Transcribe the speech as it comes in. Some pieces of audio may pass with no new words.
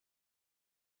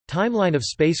Timeline of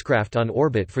spacecraft on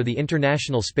orbit for the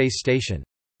International Space Station.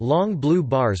 Long blue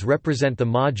bars represent the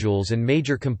modules and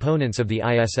major components of the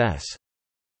ISS.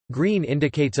 Green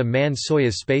indicates a manned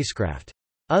Soyuz spacecraft.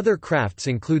 Other crafts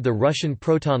include the Russian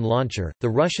Proton launcher, the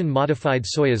Russian modified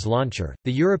Soyuz launcher,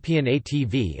 the European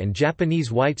ATV and Japanese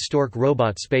White Stork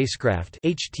robot spacecraft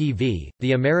 (HTV),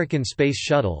 the American Space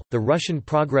Shuttle, the Russian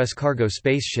Progress cargo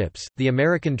spaceships, the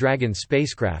American Dragon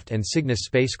spacecraft and Cygnus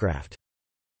spacecraft.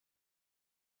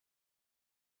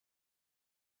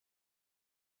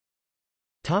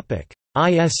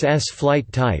 ISS flight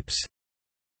types.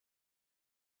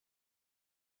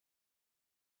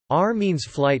 R means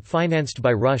flight financed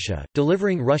by Russia,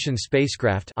 delivering Russian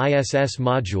spacecraft ISS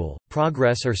module,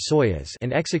 Progress or Soyuz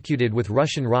and executed with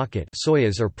Russian rocket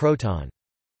Soyuz or Proton.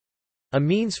 A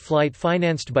means flight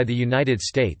financed by the United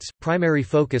States, primary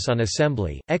focus on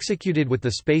assembly, executed with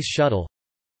the Space Shuttle.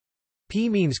 P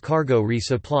means cargo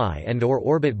resupply and/or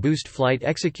orbit boost flight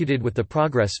executed with the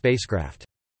Progress spacecraft.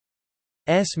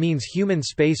 S means human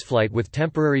spaceflight with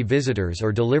temporary visitors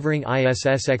or delivering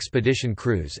ISS expedition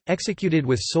crews, executed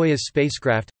with Soyuz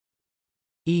spacecraft.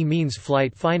 E means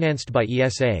flight financed by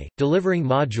ESA, delivering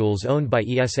modules owned by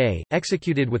ESA,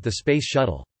 executed with the Space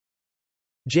Shuttle.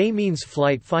 J means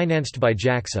flight financed by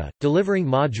JAXA, delivering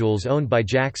modules owned by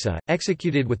JAXA,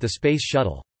 executed with the Space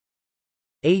Shuttle.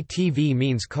 ATV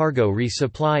means cargo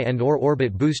resupply and/or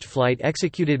orbit boost flight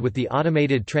executed with the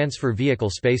Automated Transfer Vehicle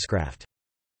spacecraft.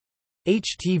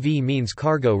 HTV means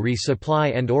cargo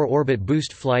resupply and/or orbit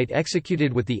boost flight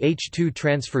executed with the H-2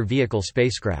 Transfer Vehicle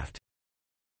spacecraft.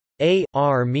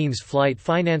 AR means flight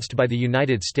financed by the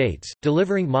United States,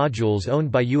 delivering modules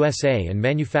owned by USA and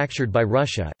manufactured by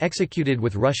Russia, executed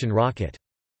with Russian rocket.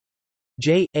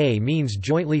 JA means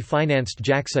jointly financed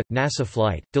JAXA-NASA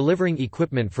flight, delivering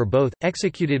equipment for both,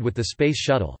 executed with the Space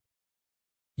Shuttle.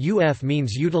 UF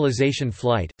means utilization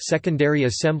flight, secondary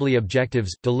assembly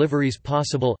objectives, deliveries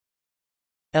possible.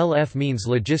 LF means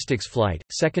logistics flight,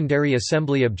 secondary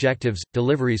assembly objectives,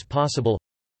 deliveries possible.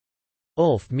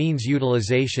 ULF means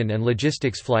utilization and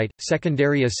logistics flight,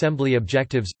 secondary assembly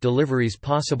objectives, deliveries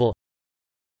possible.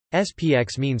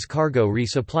 SPX means cargo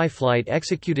resupply flight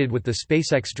executed with the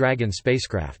SpaceX Dragon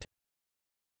spacecraft.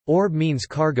 ORB means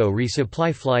cargo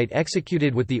resupply flight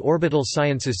executed with the Orbital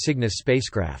Sciences Cygnus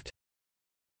spacecraft.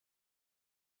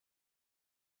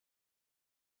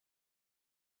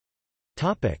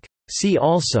 See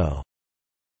also: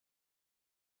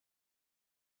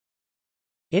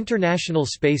 International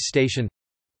Space Station,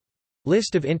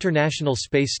 List of International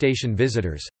Space Station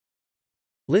visitors,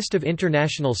 List of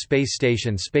International Space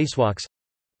Station spacewalks,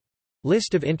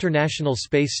 List of International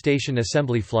Space Station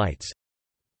assembly flights,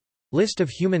 List of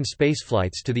human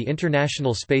spaceflights to the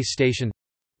International Space Station,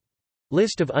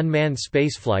 List of unmanned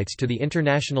spaceflights to the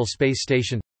International Space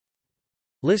Station,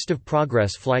 List of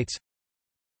Progress flights,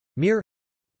 Mir,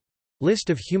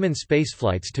 List of human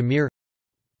spaceflights to Mir,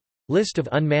 List of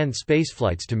unmanned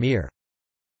spaceflights to Mir.